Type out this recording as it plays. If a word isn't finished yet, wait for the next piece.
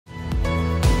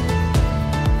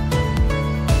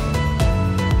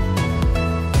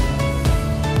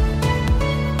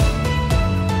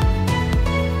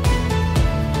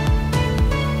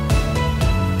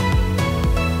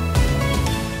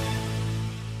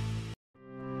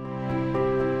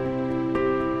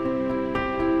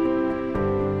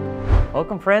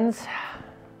Welcome, friends.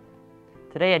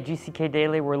 Today at GCK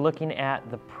Daily, we're looking at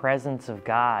the presence of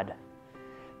God.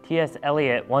 T.S.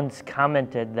 Eliot once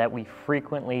commented that we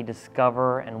frequently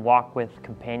discover and walk with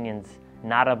companions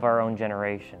not of our own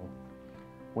generation.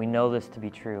 We know this to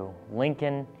be true.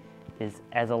 Lincoln is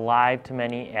as alive to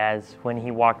many as when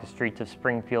he walked the streets of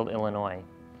Springfield, Illinois.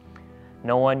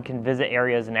 No one can visit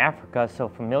areas in Africa so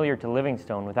familiar to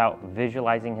Livingstone without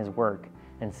visualizing his work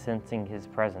and sensing his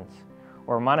presence,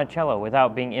 or Monticello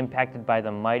without being impacted by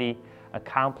the mighty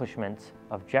accomplishments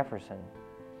of Jefferson.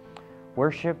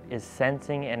 Worship is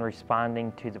sensing and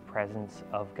responding to the presence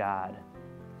of God.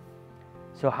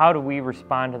 So how do we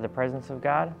respond to the presence of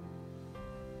God?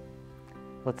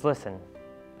 Let's listen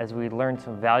as we learn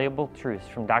some valuable truths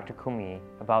from Dr. Kumuyi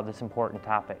about this important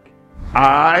topic.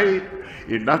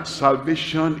 In that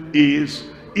salvation is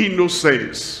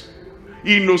innocence.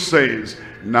 Innocence.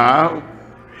 Now,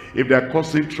 if they're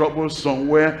causing trouble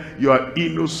somewhere, you are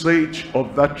innocent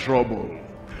of that trouble.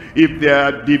 If they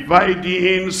are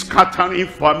dividing, scattering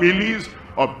families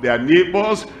of their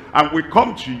neighbors, and we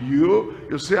come to you,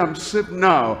 you say, I'm safe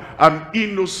now. I'm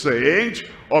innocent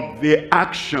of the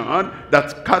action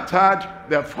that scattered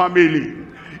their family.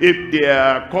 If they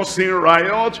are causing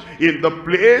riot in the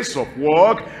place of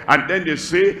work, and then they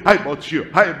say, how about you?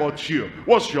 How about you?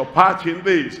 What's your part in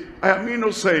this? I am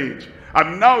innocent.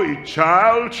 I'm now a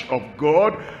child of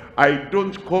God. I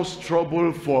don't cause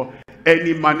trouble for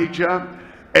any manager,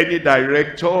 any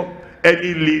director,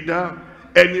 any leader,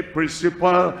 any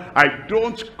principal. I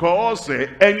don't cause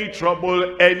any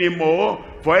trouble anymore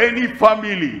for any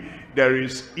family. There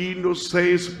is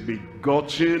innocence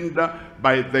begotten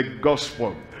by the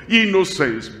gospel.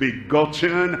 Innocence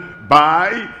begotten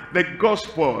by the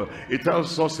gospel. It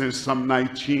tells us in Psalm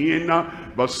 19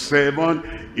 verse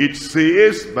 7, it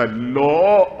says, the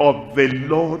law of the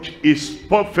Lord is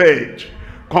perfect,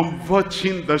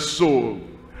 converting the soul.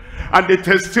 And the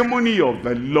testimony of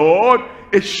the Lord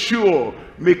is sure,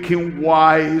 making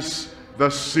wise the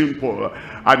simple.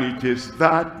 And it is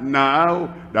that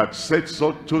now that sets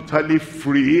us totally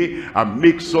free and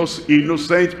makes us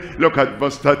innocent. Look at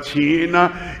verse 13.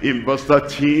 In verse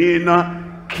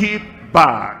 13, keep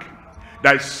back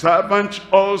thy servant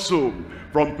also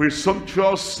from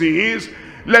presumptuous sins.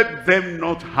 Let them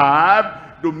not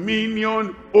have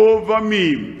dominion over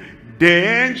me.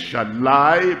 Then shall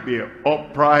I be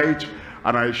upright,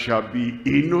 and I shall be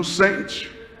innocent.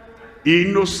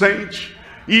 Innocent.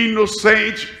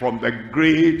 Innocent from the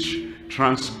great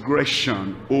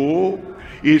transgression. Oh,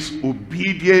 is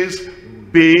obedience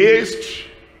based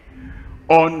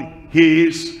on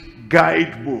his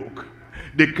guidebook.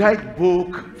 The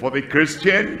guidebook for the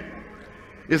Christian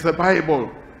is the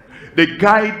Bible. The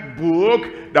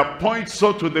guidebook that points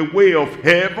us to the way of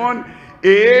heaven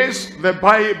is the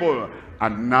Bible.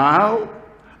 And now,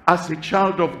 as a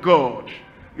child of God,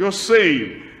 you're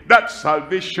saved. That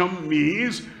salvation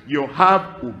means you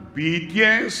have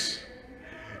obedience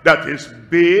that is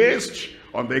based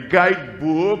on the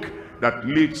guidebook that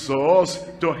leads us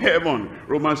to heaven.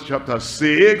 Romans chapter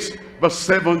 6 verse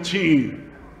 17.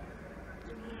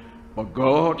 But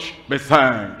God be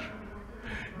thanked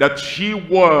that ye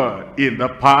were in the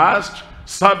past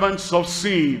servants of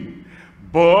sin,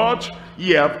 but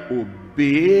ye have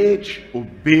obeyed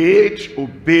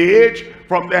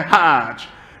from the heart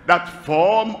that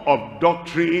form of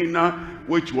doctrine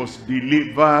which was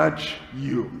delivered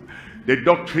you. The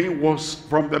doctrine was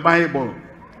from the Bible.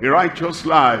 A righteous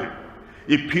life,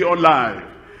 a pure life,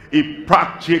 a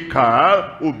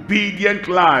practical, obedient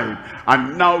life.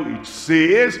 And now it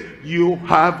says you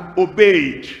have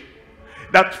obeyed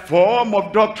that form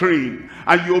of doctrine,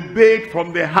 and you obeyed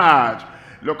from the heart.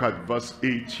 Look at verse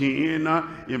 18.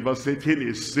 In verse 18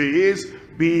 it says,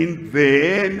 being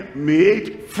then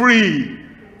made free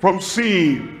from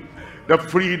sin. The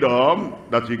freedom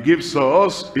that he gives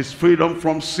us is freedom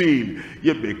from sin.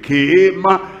 Ye became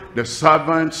the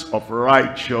servants of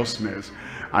righteousness.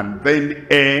 And then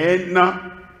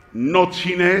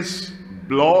naughtiness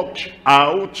blocked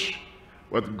out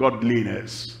with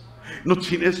godliness.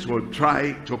 Naughtiness will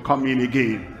try to come in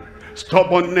again.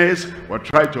 Stubbornness will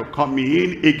try to come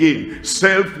in again.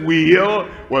 Self-will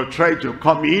will try to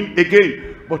come in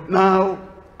again. But now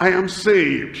I am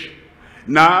saved.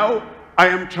 Now I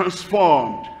am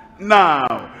transformed.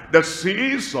 Now the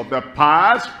sins of the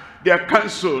past, they are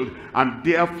cancelled, and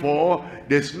therefore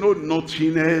there's no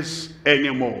naughtiness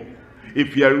anymore.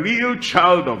 If you're a real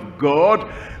child of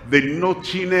God, the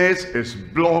naughtiness is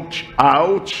blocked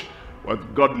out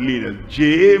with godliness.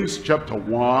 James chapter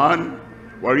 1,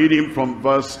 we're reading from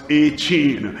verse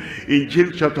 18. In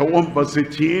James chapter 1 verse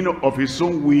 18, of his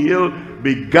own will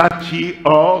begat he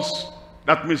us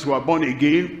That means we are born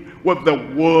again with the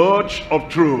word of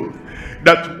truth,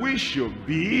 that we should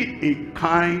be a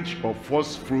kind of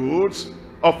first fruits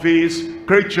of his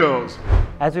creatures.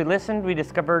 As we listened, we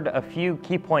discovered a few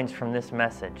key points from this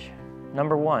message.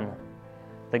 Number one,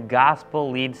 the gospel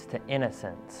leads to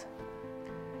innocence.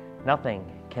 Nothing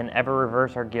can ever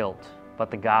reverse our guilt but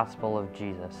the gospel of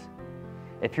Jesus.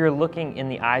 If you're looking in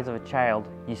the eyes of a child,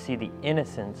 you see the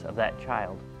innocence of that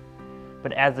child.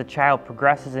 But as the child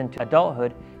progresses into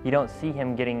adulthood, you don't see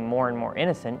him getting more and more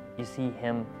innocent, you see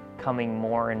him becoming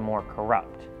more and more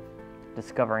corrupt,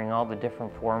 discovering all the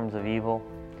different forms of evil.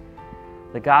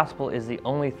 The gospel is the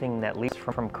only thing that leads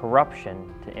from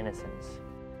corruption to innocence.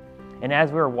 And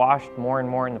as we're washed more and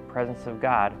more in the presence of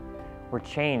God, we're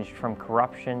changed from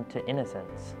corruption to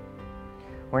innocence.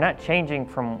 We're not changing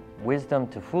from wisdom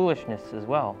to foolishness as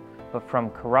well, but from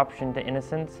corruption to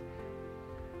innocence,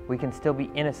 we can still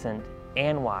be innocent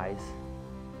and wise,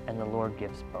 and the Lord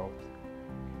gives both.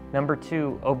 Number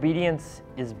two, obedience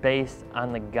is based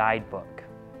on the guidebook.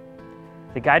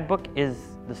 The guidebook is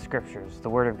the scriptures, the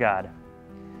Word of God.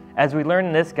 As we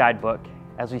learn this guidebook,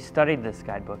 as we study this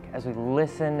guidebook, as we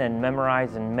listen and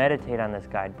memorize and meditate on this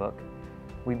guidebook,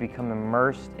 we become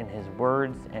immersed in His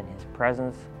words and His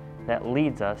presence that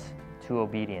leads us to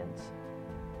obedience.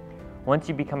 Once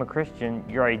you become a Christian,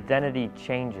 your identity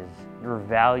changes, your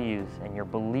values and your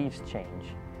beliefs change,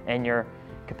 and your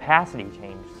capacity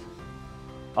changes.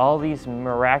 All these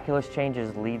miraculous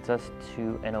changes leads us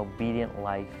to an obedient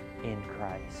life in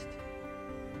Christ.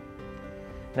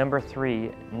 Number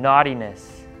three,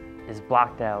 naughtiness is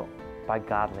blocked out by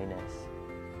godliness.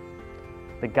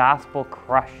 The gospel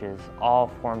crushes all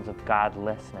forms of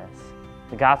godlessness.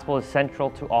 The gospel is central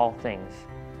to all things.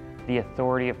 The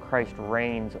authority of Christ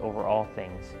reigns over all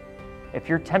things. If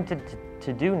you're tempted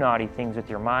to do naughty things with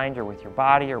your mind or with your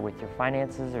body or with your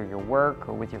finances or your work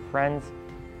or with your friends,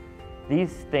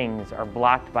 these things are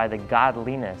blocked by the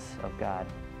godliness of God.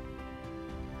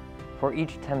 For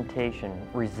each temptation,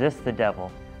 resist the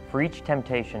devil. For each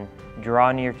temptation,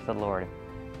 draw near to the Lord.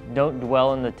 Don't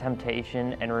dwell in the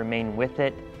temptation and remain with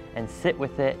it and sit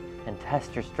with it and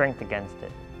test your strength against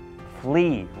it.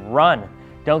 Flee, run,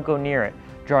 don't go near it.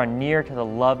 Draw near to the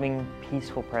loving,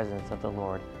 peaceful presence of the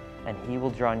Lord, and He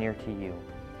will draw near to you.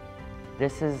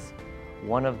 This is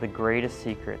one of the greatest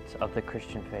secrets of the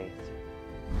Christian faith.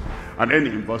 And then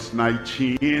in verse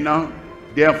 19,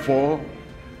 therefore,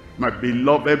 my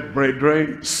beloved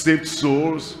brethren, saved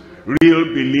souls, real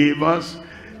believers,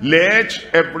 let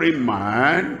every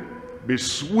man be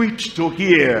sweet to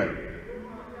hear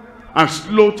and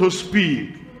slow to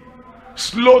speak,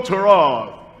 slow to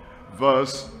wrath.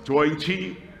 Verse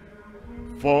 20,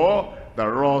 for the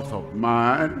wrath of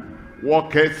man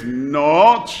worketh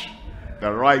not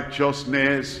the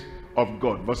righteousness of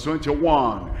God. Verse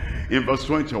 21, in verse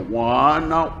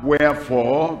 21,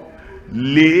 wherefore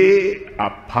lay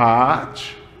apart,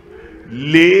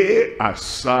 lay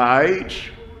aside,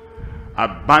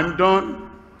 abandon,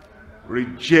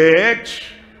 reject,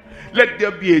 let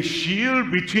there be a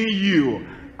shield between you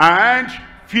and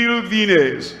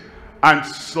filthiness and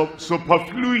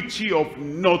superfluity of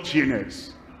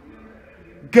naughtiness.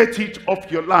 Get it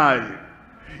off your life.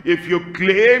 If you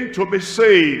claim to be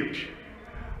saved,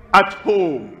 at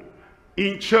home,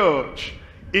 in church,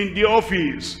 in the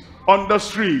office, on the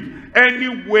street,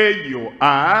 anywhere you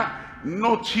are,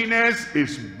 naughtiness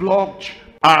is blocked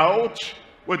out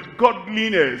with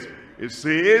godliness. It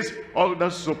says all the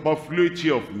superfluity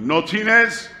of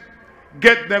naughtiness,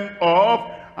 get them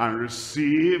off and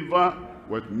receive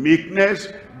with meekness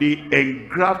the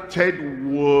engrafted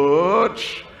word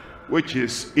which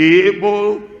is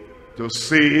able to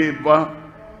save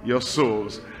your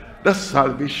souls. That's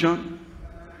salvation.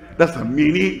 That's the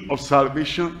meaning of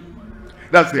salvation.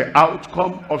 That's the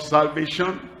outcome of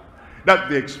salvation. That's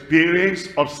the experience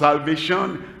of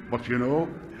salvation. But you know,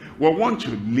 we want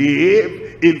to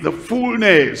live in the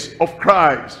fullness of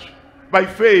Christ by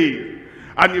faith.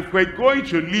 And if we're going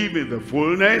to live in the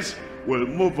fullness, we'll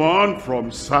move on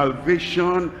from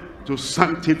salvation to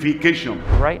sanctification.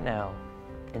 Right now,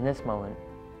 in this moment,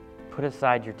 put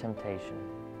aside your temptation.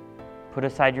 Put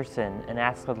aside your sin and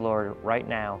ask the Lord right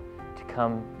now to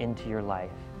come into your life,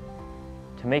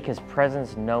 to make His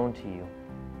presence known to you.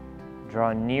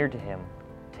 Draw near to Him.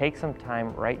 Take some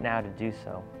time right now to do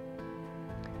so.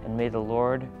 And may the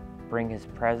Lord bring His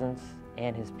presence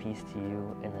and His peace to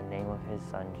you in the name of His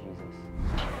Son, Jesus.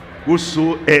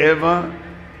 Whosoever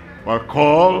will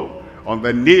call on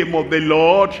the name of the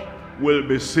Lord will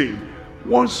be saved.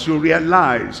 Once you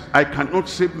realize, I cannot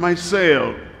save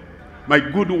myself. My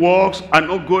good works are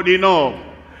not good enough.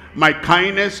 My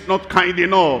kindness not kind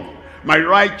enough. My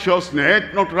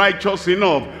righteousness, not righteous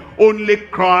enough. Only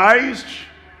Christ,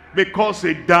 because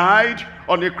he died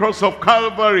on the cross of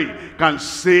Calvary, can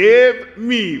save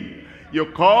me. You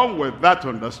come with that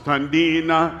understanding,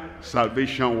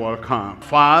 salvation will come.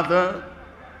 Father,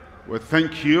 we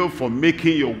thank you for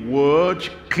making your word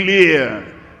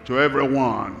clear to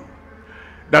everyone.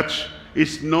 That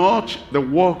it's not the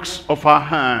works of our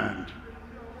hand.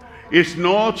 It's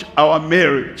not our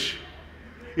merit.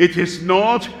 It is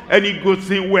not any good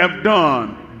thing we have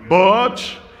done. But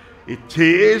it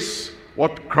is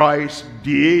what Christ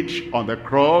did on the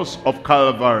cross of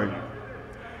Calvary.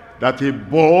 That he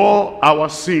bore our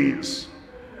sins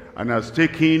and has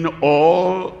taken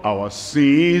all our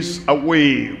sins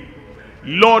away.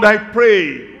 Lord, I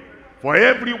pray for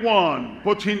everyone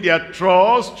putting their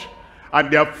trust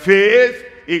and their faith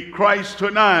in Christ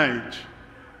tonight.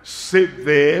 Save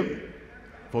them,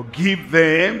 forgive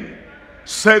them,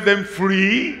 set them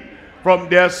free from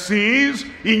their sins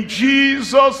in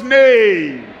Jesus'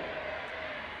 name.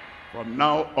 From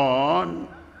now on,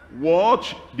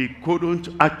 what they couldn't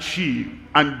achieve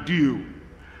and do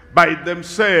by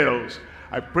themselves,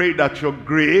 I pray that your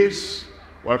grace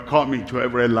will come into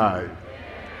every life.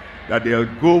 That they'll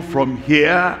go from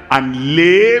here and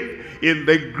live in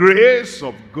the grace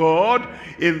of God,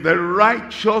 in the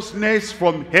righteousness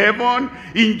from heaven,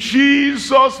 in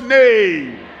Jesus'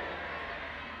 name.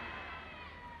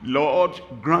 Lord,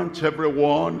 grant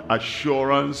everyone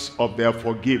assurance of their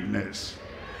forgiveness,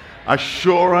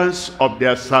 assurance of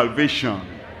their salvation,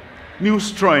 new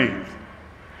strength,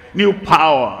 new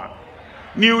power,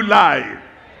 new life,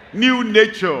 new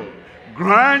nature.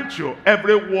 Grant to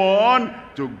everyone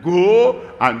to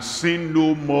go and sin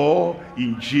no more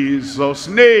in Jesus'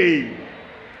 name.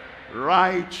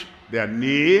 Write their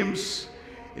names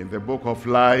in the book of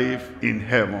life in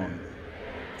heaven.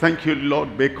 Thank you,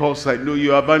 Lord, because I know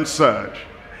you have answered.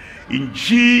 In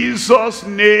Jesus'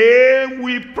 name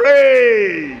we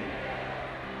pray.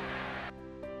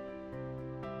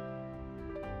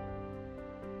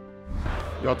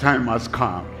 Your time has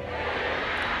come.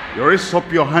 You raise up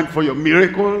your hand for your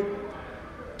miracle.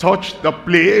 Touch the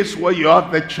place where you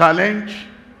have the challenge.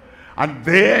 And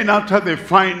then after the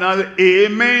final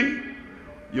amen,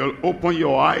 you'll open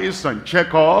your eyes and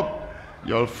check up.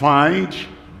 You'll find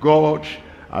God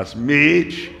has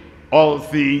made all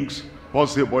things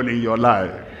possible in your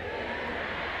life.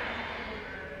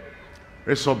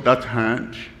 Raise up that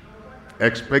hand.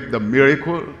 Expect the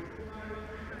miracle.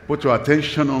 Put your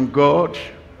attention on God.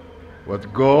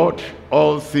 With God,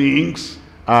 all things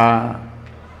are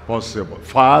possible.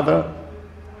 Father,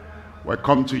 we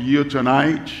come to you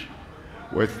tonight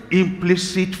with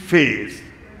implicit faith,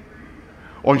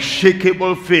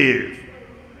 unshakable faith,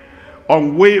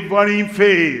 unwavering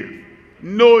faith,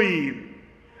 knowing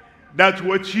that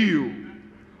with you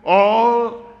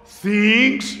all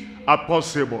things are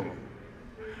possible.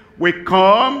 We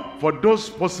come for those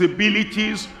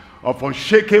possibilities of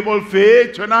unshakable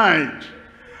faith tonight,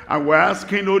 and we're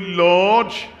asking, oh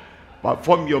Lord,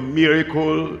 perform your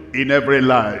miracle in every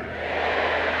life.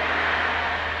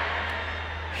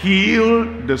 Heal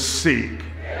the sick,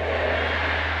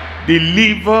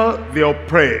 deliver the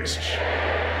oppressed,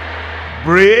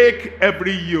 break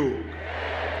every yoke,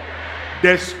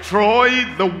 destroy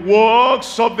the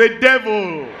works of the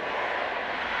devil.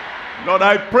 Lord,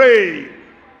 I pray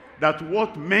that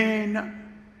what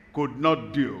men could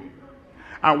not do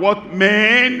and what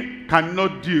men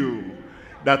cannot do,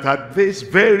 that at this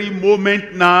very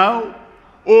moment now,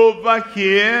 over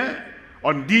here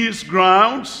on these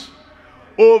grounds,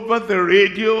 over the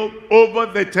radio, over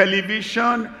the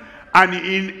television, and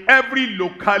in every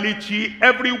locality,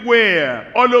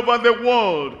 everywhere, all over the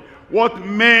world, what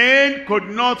men could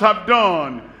not have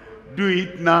done, do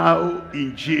it now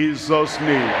in Jesus'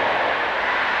 name.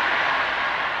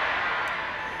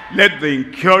 Let the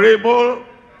incurable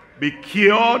be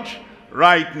cured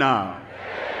right now.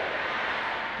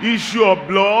 Issue of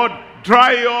blood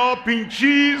dry up in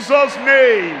Jesus'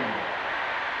 name.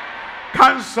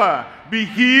 Cancer be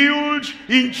healed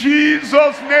in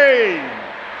Jesus' name.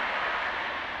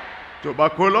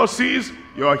 Tuberculosis,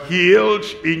 you're healed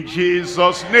in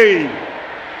Jesus' name.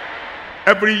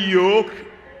 Every yoke,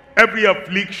 every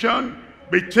affliction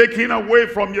be taken away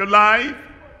from your life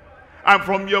and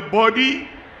from your body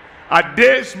at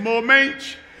this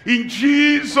moment in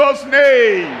Jesus'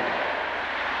 name.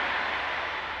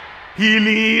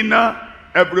 Healing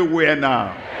everywhere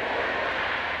now.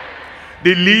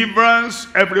 Deliverance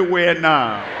everywhere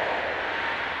now.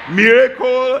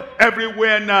 Miracle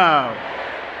everywhere now.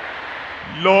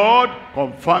 Lord,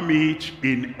 confirm it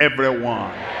in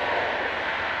everyone.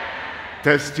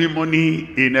 testimony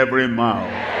in every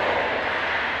mouth.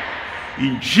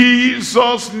 In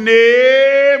Jesus'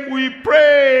 name we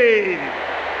pray.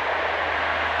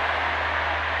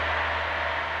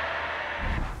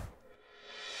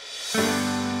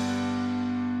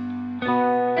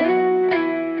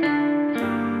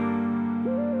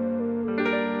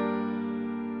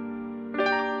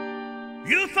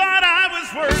 You thought I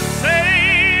was worth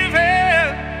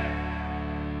saving,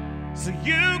 so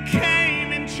you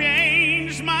came and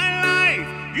changed my life.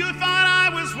 You thought I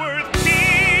was worth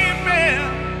keeping,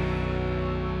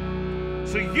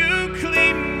 so you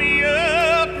cleaned me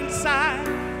up inside.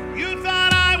 You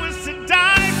thought I was to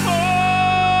die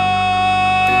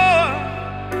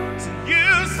for, so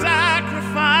you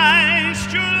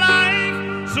sacrificed your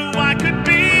life so I could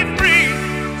be free,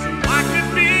 so I could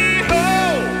be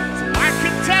whole, so I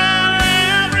could tell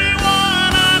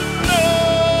everyone I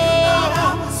know. I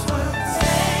was worth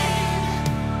saving,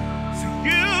 so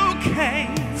you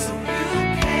came to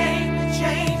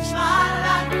change my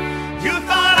life. You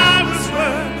thought I was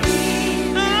worth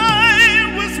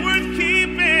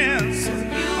keeping, so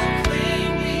you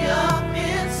cleaned me up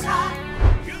inside.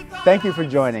 Thank you for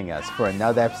joining us for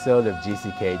another episode of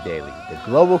GCK Daily, the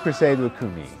Global Crusade with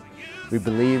Kumuyi. We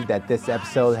believe that this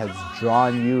episode has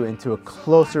drawn you into a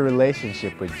closer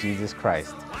relationship with Jesus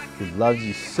Christ, who loves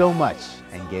you so much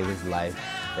and gave his life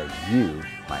that you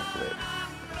might live.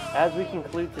 As we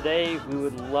conclude today, we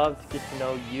would love to get to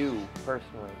know you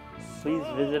personally. Please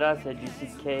visit us at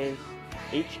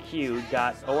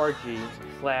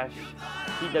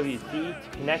gckhq.org/TWC to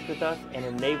connect with us and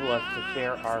enable us to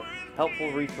share our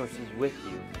helpful resources with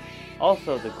you.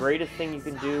 Also, the greatest thing you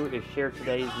can do is share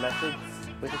today's message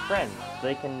with a friend so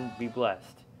they can be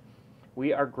blessed.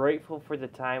 We are grateful for the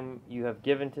time you have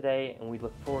given today, and we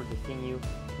look forward to seeing you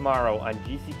tomorrow on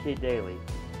GCK Daily.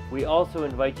 We also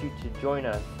invite you to join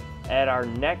us at our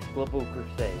next Global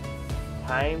Crusade.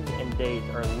 Times and dates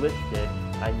are listed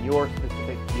on your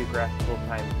specific geographical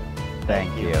time zone.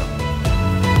 Thank you.